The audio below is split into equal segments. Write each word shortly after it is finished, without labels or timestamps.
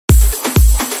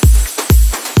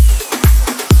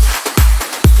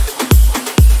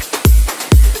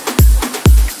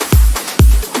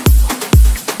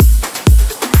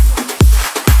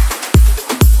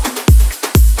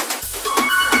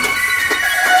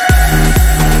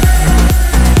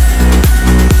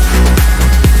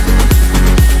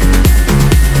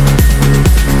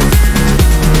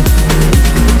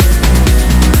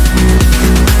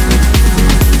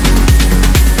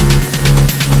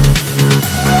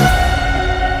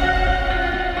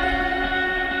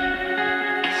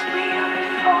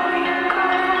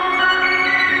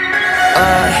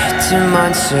2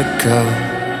 months ago,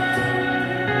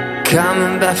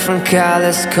 coming back from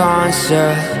Callous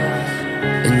concert,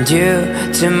 and you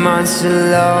 2 months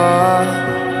alone,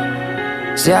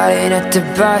 studying at the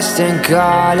Boston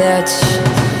College.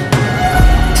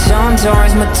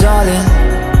 Sometimes, my darling,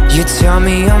 you tell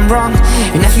me I'm wrong,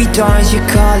 and every time you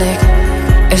call it,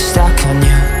 it's stuck on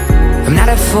you. I'm not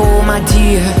a fool, my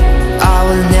dear, I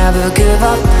will never give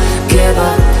up, give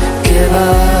up, give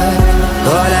up.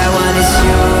 All I want is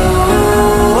you.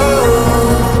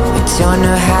 I don't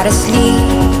know how to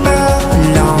sleep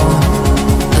alone,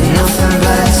 nothing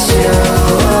but you.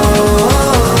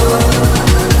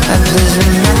 Please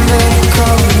remember to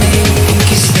call me,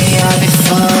 kiss me out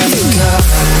before you go.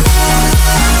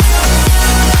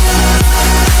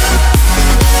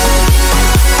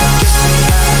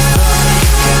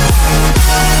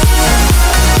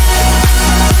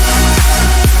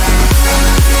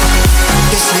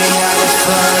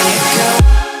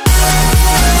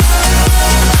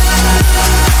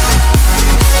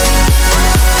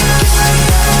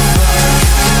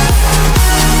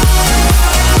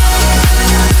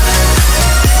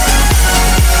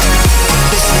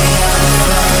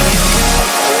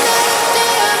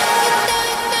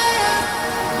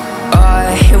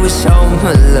 Home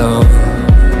alone,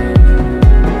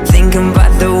 thinking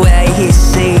about the way he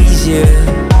sees you,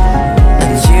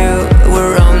 and you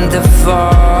were on the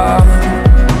phone,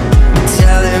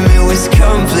 telling me it was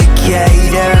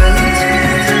complicated.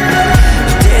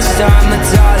 This time, my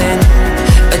darling,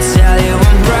 I tell you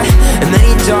I'm right, and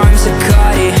many times I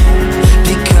caught it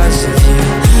because of you.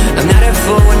 I'm not a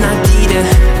fool when I did it,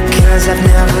 cause I've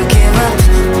never give up,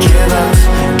 give up,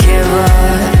 give up.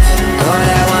 All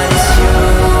I want is you.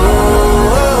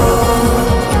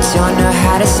 Don't know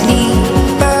how to sleep